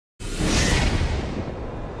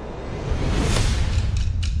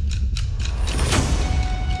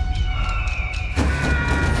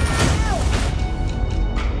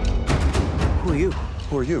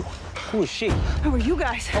are you? Who is she? Who are you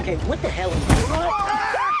guys? Okay, what the hell is going on?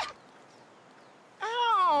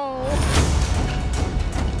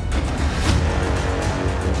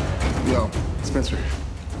 Yo, Spencer.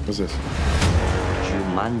 What's this?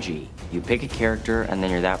 Jumanji. You pick a character, and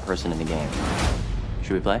then you're that person in the game.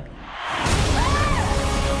 Should we play?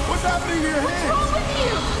 What's happening to your hands? What's wrong with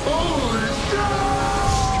you? Holy shit!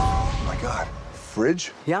 Oh my God.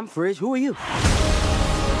 Fridge? Yeah, I'm Fridge. Who are you?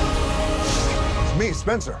 It's me,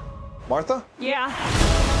 Spencer. Martha? Yeah.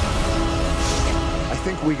 I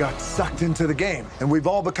think we got sucked into the game, and we've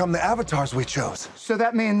all become the avatars we chose. So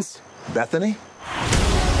that means... Bethany?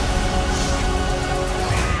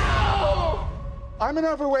 I'm an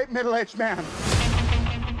overweight, middle-aged man.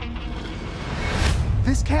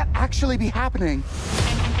 This can't actually be happening.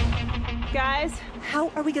 Guys, how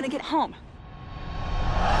are we gonna get home?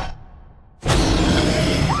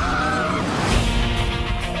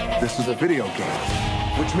 This is a video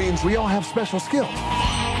game, which means we all have special skills.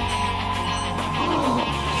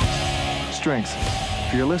 Strengths: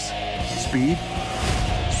 fearless, speed,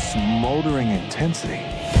 smoldering intensity.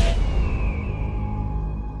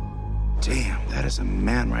 Damn, that is a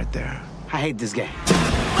man right there. I hate this game.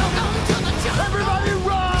 Everybody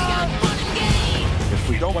run! If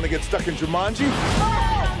we don't want to get stuck in Jumanji,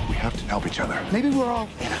 we have to help each other. Maybe we're all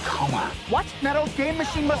in a coma. What? That old game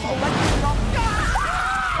machine must have electrocuted off.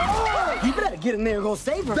 You better get in there and go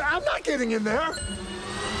save her. I'm not getting in there.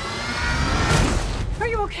 Are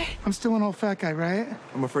you okay? I'm still an old fat guy, right?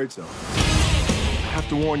 I'm afraid so. I have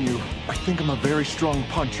to warn you, I think I'm a very strong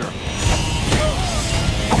puncher.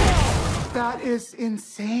 That is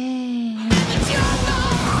insane.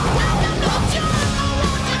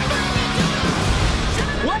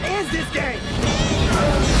 What is this game?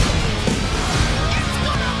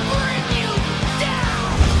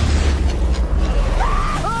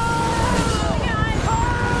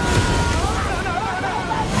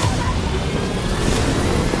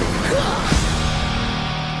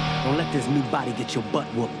 Don't let this new body get your butt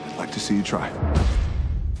whooped. I'd like to see you try.